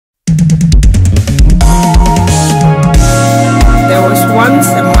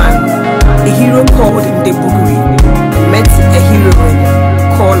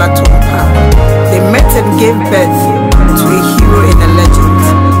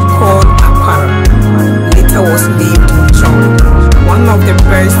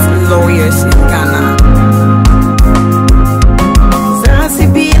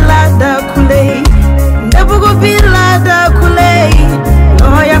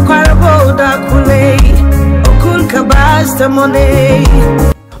testimony.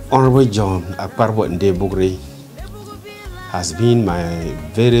 Honorable John Ndebugre has been my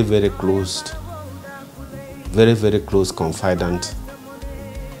very close confidant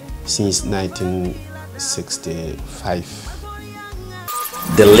since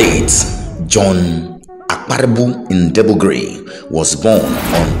 1965. The late John Ndebugre was born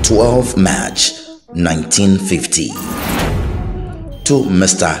on 12 March 1950 to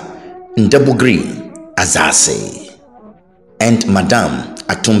Mr. Ndebugre Azase and Madame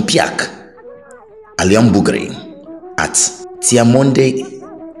Atumpiak Aliambugre at Tiamonde,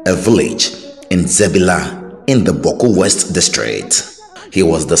 a village in Zebila in the Boko West district. He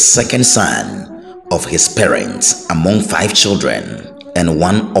was the second son of his parents among 5 children and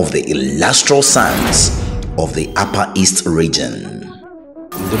one of the illustrious sons of the Upper East region.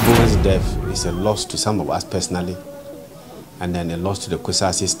 Ndebugre's death is a loss to some of us personally, and then a loss to the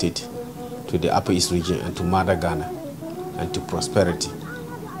Kusaug state, to the Upper East region, and to Mother Ghana, and to prosperity.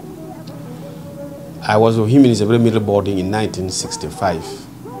 I was with him in his middle boarding in 1965,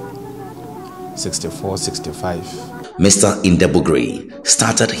 64-65. Mr. Ndebugre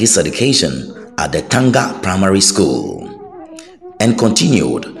started his education at the Tanga Primary School and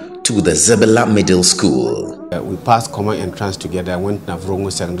continued to the Zebela Middle School. We passed common entrance together. I went to Navrongo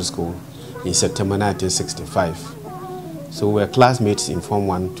Secondary School in September 1965. So we were classmates in Form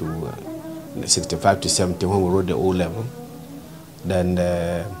 1 to 65 to 70 when we wrote the O level. Then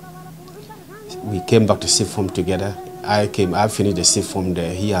we came back to sixth form together. I finished the sixth form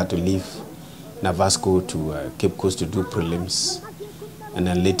there. He had to leave Navasco to Cape Coast to do prelims. And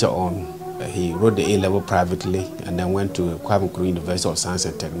then later on, he wrote the A level privately and then went to Kwame Nkrumah University of Science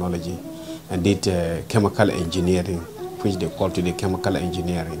and Technology and did chemical engineering, which they call today chemical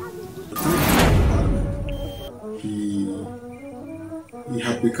engineering. He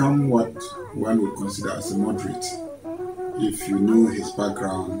had become what one would consider as a moderate. If you know his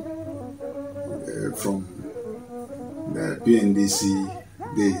background from the PNDC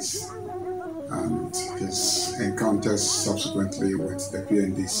days and his encounters subsequently with the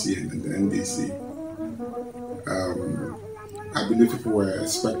PNDC and the NDC, I believe people were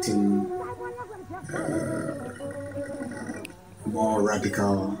expecting more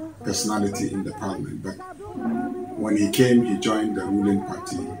radical personality in the parliament, but when he came, he joined the ruling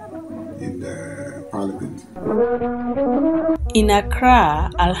party in the parliament. In Accra,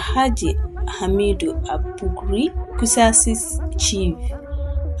 Alhaji Hamidu Abugri, Kusaug's chief,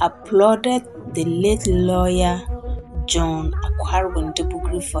 applauded the late lawyer John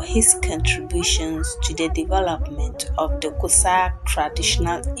Ndebugre for his contributions to the development of the Kusaug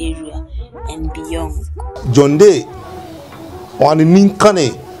traditional area and beyond. John Day on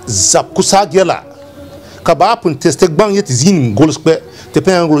ninkane zap Kusaug yala kabapun testek bang yet zin golspe te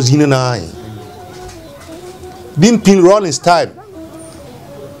pen golzina na din pin Rollins time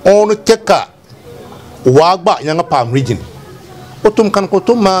on teka wagba yanga pam region otum kan ko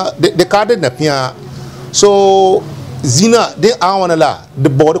tuma de kade na pia so zina de awana la de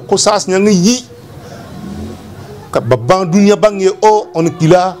bod Kusaug nyanga yi ka babban dunya bangye o on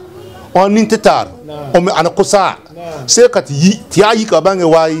kila on nintetar on me ana Kusaug se kat yi tia yi ka bangye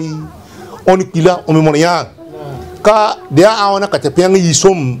wai on kila on me monya ka de awana ka te pia yi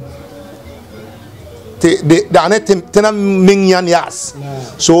som de ane tena mingyan yas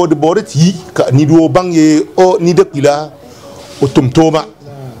so de bod yi ka ni do bangye o ni de kila otum toma.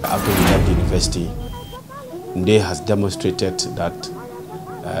 After he left the university, Nde has demonstrated that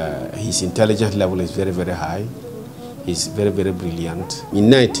his intelligence level is very high. He's very brilliant. In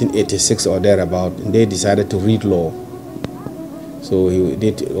 1986 or thereabout, Nde decided to read law. So he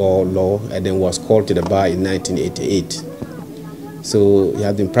did law and then was called to the bar in 1988. So he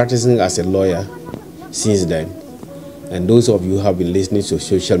has been practicing as a lawyer since then. And those of you who have been listening to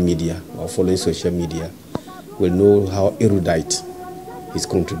social media or following social media will know how erudite his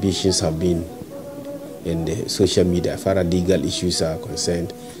contributions have been in the social media as far as legal issues are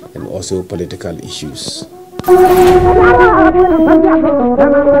concerned and also political issues.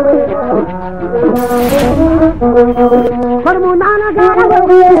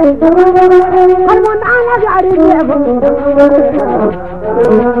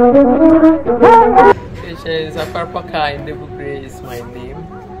 Ndebugre is my name,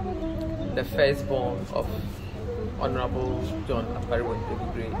 the firstborn of Honorable John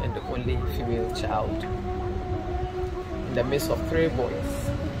Ndebugre and the only female child in the midst of 3 boys.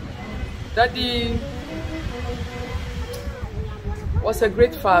 Daddy was a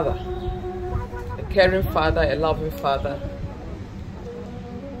great father, a caring father, a loving father.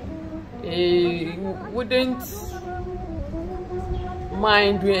 He wouldn't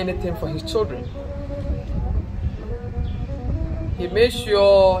mind doing anything for his children. He made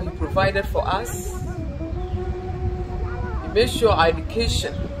sure he provided for us. He made sure our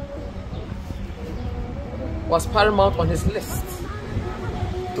education was paramount on his list.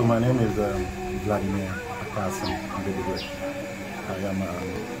 So my name is Vladimir Ndebugre. I am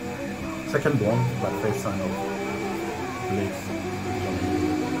second born but first son of late John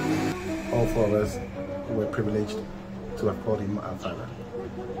Ndebugre. All four of us were privileged to have called him our father.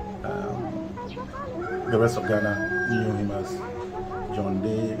 The rest of Ghana knew him as John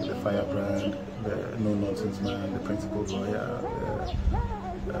Day, the firebrand, the no-nonsense man, the principal lawyer,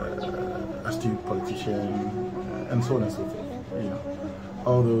 the astute politician, and so on and so forth. You know,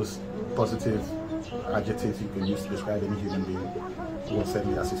 all those positive adjectives you can use to describe any human being were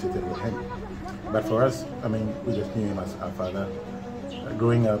certainly associated with him. But for us, I mean, we just knew him as our father.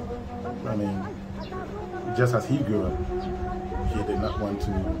 Growing up, I mean, just as he grew up, he did not want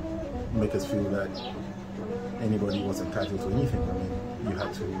to make us feel that anybody was entitled to anything. I mean, you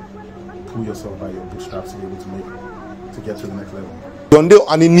had to pull yourself by your bootstraps to be able to get to the next level. Donde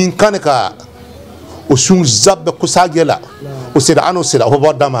ani ninkaneka osung zabbe kusagela oseda ano seda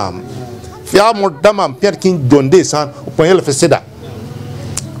hobo damam fia mo damam perkin donde san opoyel feseda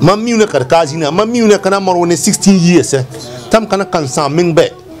mamiune karkazina mamiune kana morone 16 years tam kana kansan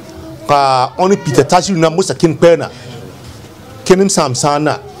mingbe ka oni pita tashi na musa kin pena kenim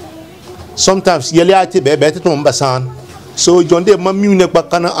samsana sometimes yeliate bebe to mbasan so jonde mamiune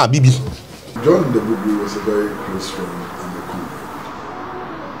bakana abibi. John Ndebugre was a very close friend and a comrade.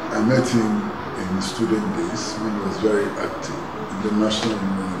 I met him in student days when he was very active in the National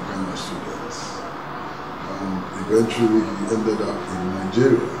Union of Ghana Students. Eventually he ended up in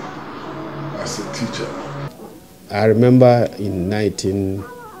Nigeria as a teacher. I remember in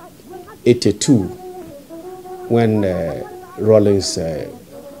 1982 when Rawlings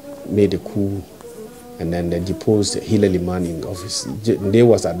made a coup and then they deposed Hillary Mann in office. They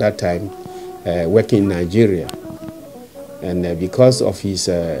was at that time working in Nigeria, and because of his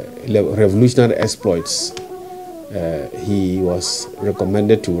revolutionary exploits, he was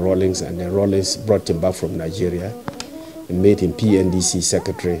recommended to Rawlings, and then Rawlings brought him back from Nigeria and made him PNDC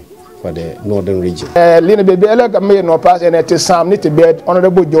secretary for the northern region.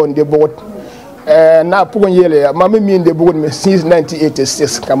 Honorable John Ndebugre. Na pugon yele mami mi Ndebugre since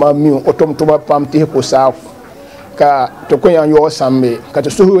 1986 kama mi otom tuma pamti kusaug ka to ko yan yo samme ka to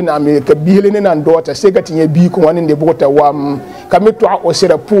suhu na mi ka bihele ni nan dota se ka tinye bi ko wani Ndebugre ta wam ka mi to o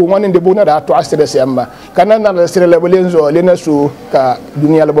sere pu wani Ndebugre na da to asere semba kana na sere le bolenzo le na su ka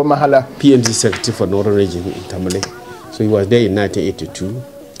dunia le bo mahala PND secretary for northern region in Tamale. So he was there in 1982.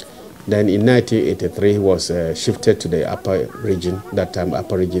 Then in 1983 he was shifted to the upper region. That time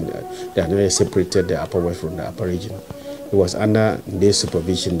upper region, they had separated the upper west from the upper region. It was under their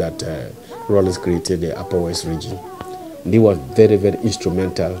supervision that Rawlings created the upper west region. And he was very, very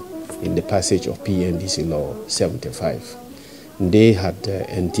instrumental in the passage of PNDC law 75. And they had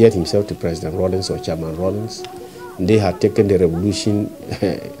endeared himself to President Rawlings or Chairman Rawlings. And they had taken the revolution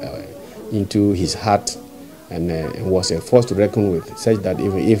into his heart, and was a force to reckon with, such that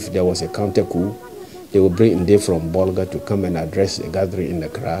even if there was a counter coup, they would bring Nde from Bolga to come and address a gathering in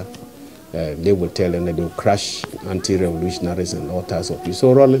Accra. They would tell them that they would crush anti-revolutionaries and all types of people.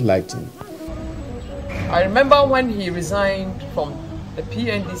 So Rawlings liked him. I remember when he resigned from the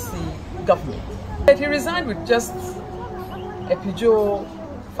PNDC government. He resigned with just a Peugeot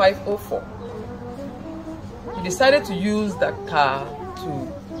 504. He decided to use that car to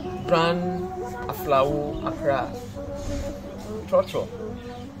run Aflao, Accra, Trotro,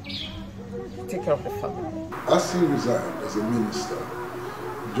 take care of the family. As he resigned as a minister,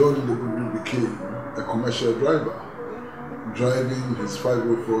 John Ndebugre became a commercial driver, driving his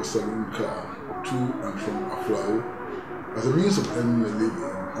 504 saloon car to and from Aflao as a means of earning a living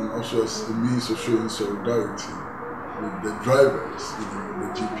and also as a means of showing solidarity with the drivers, the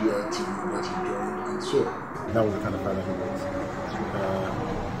GPR team that he joined and so on. That was the kind of father he was.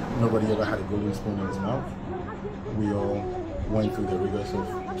 Nobody ever had a golden spoon in his mouth. We all went through the rigors of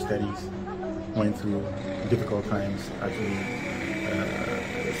studies, went through difficult times. Actually,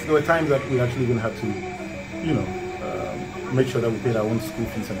 there were times that we actually even had to, you know, make sure that we paid our own school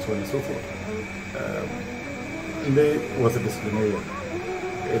fees and so on and so forth. There was a disciplinarian.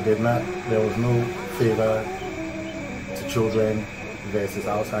 There was no favor to children versus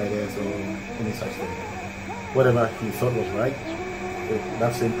outsiders or any such thing. Whatever he thought was right,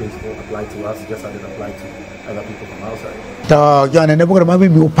 that same principle applied to us just as it applied to other people from outside. John Ndebugre mami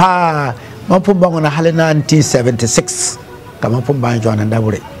mi upa mapumba ngona hale 1976 kama pumba John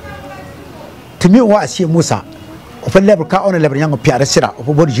Ndebugre. Timi wa asi Musa open level ka on level yango piara sira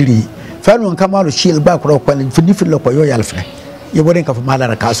opo bor jiri fanu kama lo shiel ba ko ko fini filo ko yo yalfne ye boden ka fa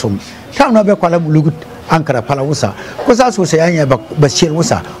mala kasum tam no be kwala bulugut ankara pala wusa ko sa so sai anya ba shir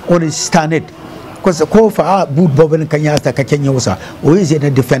wusa on stand it ko fa bud boben kanya ta ka kenya wusa o yi na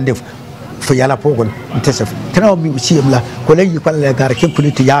defend fa yala pogon intesef tana mi uciyemla ko lay kwala gar kin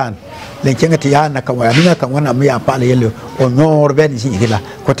kuliti yan len kenga ti yan na ka wa mina kan wana mi ya pala yelo o nor ben ji gila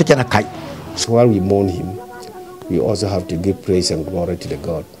ko te kana kai. So while we mourn him, we also have to give praise and glory to the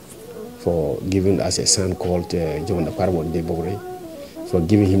God for giving us a son called John Ndebugre, for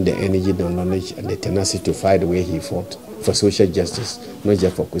giving him the energy, the knowledge, and the tenacity to fight the way he fought for social justice, not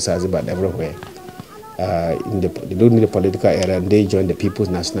just for Kusaug, but everywhere. During the political era, they joined the People's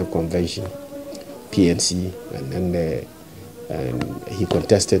National Convention, PNC, and he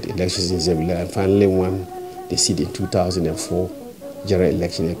contested elections in Zebula and finally won the seat in 2004 general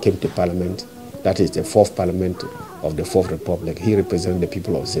election and came to Parliament. That is the 4th Parliament of the 4th Republic. He represented the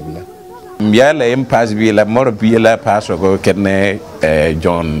people of Zebula. Mbiala impasse biela moro biela paso go kene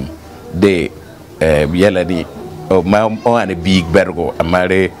John de biela di o ma o ane big bergo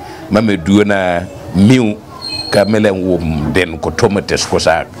amare mame duona miu kamele wom den ko tomates ko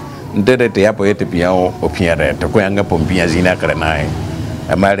sak ndede te yapo yete piao o piere to ko yanga pompia zina krenai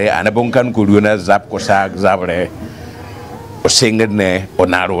amare ana bonkan ko duona zap ko sak zabre o sengene o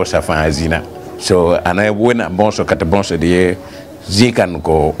naro sa fazina so ana wona bonso kata bonso de zikan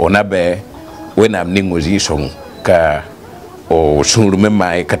ko onabe wena mningozi song ka o sunrume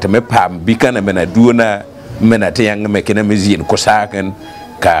mai kata me pam bikana mena duona mena te yang me kena mezin ko saken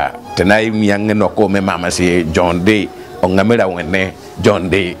ka tenai yang no ko me mama si John Day on ngamera wenne John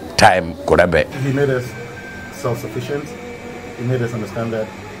Day time ko rabe. He made us self-sufficient. He made us understand that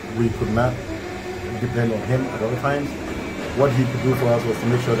we could not depend on him at all times. What he could do for us was to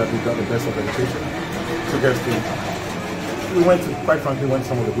make sure that we got the best of education. Took us to, quite frankly, went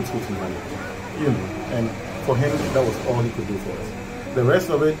some of the good schools in Ghana. And for him, that was all he could do for us. The rest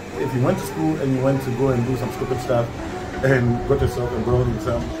of it, if you went to school and you went to go and do some stupid stuff and got yourself embroiled in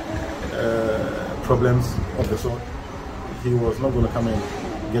some problems of the sort, he was not going to come and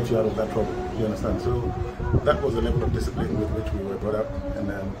get you out of that trouble. You understand? So that was the level of discipline with which we were brought up, and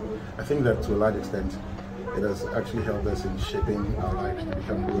I think that to a large extent it has actually helped us in shaping our lives to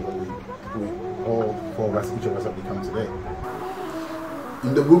become whoever we all four of us, each of us have become today.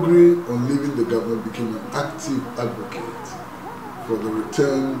 Ndebugre, on leaving the government, became an active advocate for the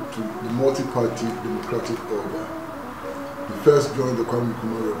return to the multi-party democratic order. He first joined the Kwame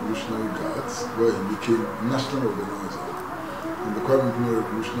Nkrumah Revolutionary Guards, where he became national organizer. And the Kwame Nkrumah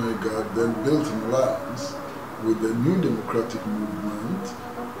Revolutionary Guard then built an alliance with the New Democratic Movement,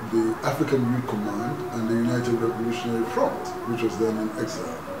 the African Youth Command, and the United Revolutionary Front, which was then in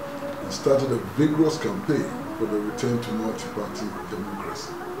exile, and started a vigorous campaign for the return to multi-party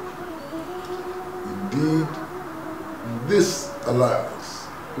democracy. Indeed, this alliance,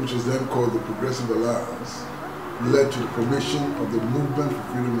 which was then called the Progressive Alliance, led to the formation of the Movement for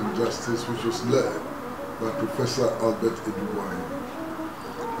Freedom and Justice, which was led by Professor Albert Edouard.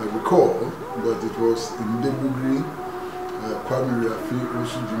 I recall that it was Ndebugre, Kwame Riafi,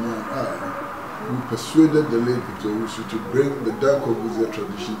 Osujima, and I who persuaded the late Victor Usu to bring the Danko-Guzia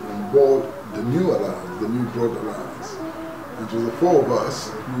tradition on board the new alliance, the new broad alliance. And it was the four of us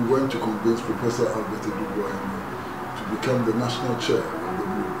who went to convince Professor Albert Edouard to become the national chair of the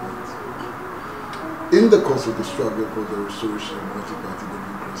movement. In the course of the struggle for the restoration of multi-party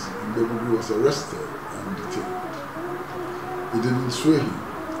democracy, Ndebugre was arrested and detained. It didn't sway him.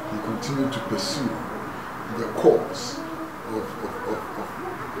 He continued to pursue the cause of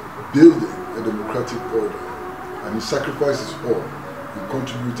building a democratic order, and he sacrificed his all and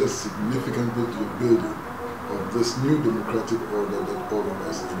contributed significantly to the building of this new democratic order that all of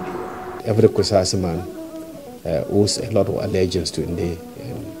us enjoy. Every Kusaug man owes a lot of allegiance to Nde.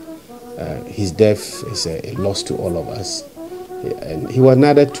 His death is a loss to all of us, and he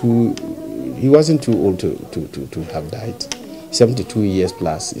wasn't too old to have died. 72 years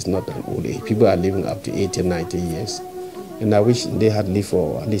plus is not an old age. People are living up to 80 and 90 years. And I wish they had lived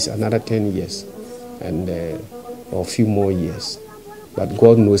for at least another 10 years and or a few more years. But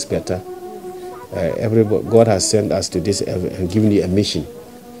God knows better. God has sent us to this and given you a mission.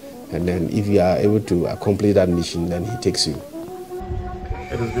 And then if you are able to accomplish that mission, then He takes you.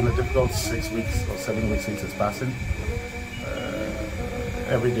 It has been a difficult 6 weeks or 7 weeks since his passing.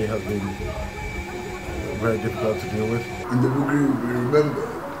 Every day has been very difficult to deal with. Ndebugre will be remembered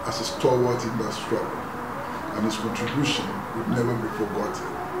as a stalwart in that struggle, and his contribution would never be forgotten.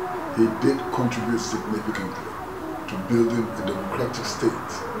 He did contribute significantly to building a democratic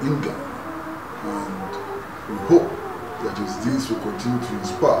state in Ghana, and we hope that his deeds will continue to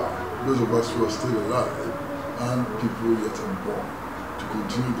inspire those of us who are still alive and people yet unborn to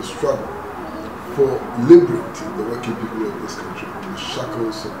continue the struggle for liberating the working people of this country from the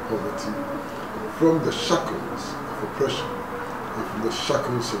shackles of poverty, from the shackles of oppression, and from the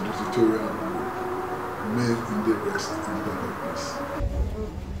shackles of dictatorial rule. May Nde rest in perfect peace.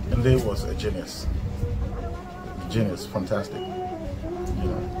 Nde was a genius. Genius, fantastic. You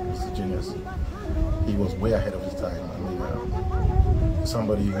know, he's a genius. He was way ahead of his time. I mean,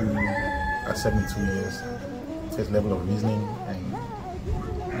 somebody who, at 72 years, his level of reasoning and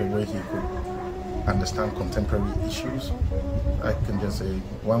the way he could understand contemporary issues, I can just say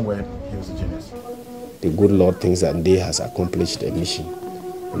one word: he was a genius. The good Lord thinks that Nde has accomplished a mission,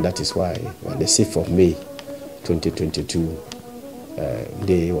 and that is why, on the 6th of May, 2022,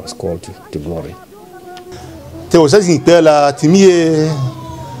 Nde was called to glory. Te was as in Pella, Timie,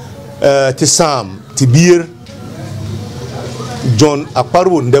 Tisam, Tibir, John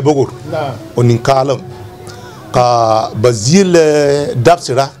Ndebugre, Oninkalam, Ka Bazil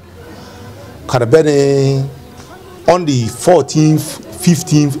Dapsera, Karabene, on the 14th,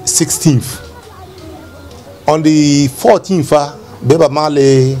 15th, 16th. On the 14th, Beba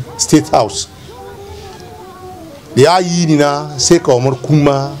Male State House. The Ayina, Seka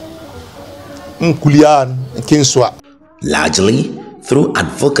Omorkuma, Mkulian, Kinswa. Largely through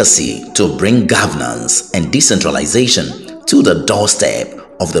advocacy to bring governance and decentralization to the doorstep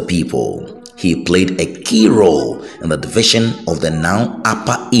of the people, he played a key role in the division of the now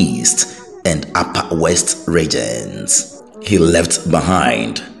Upper East and Upper West regions. He left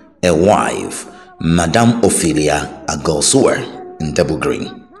behind a wife, Madame Ophelia Agosua Ndebugre,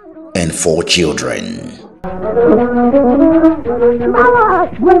 and 4 children.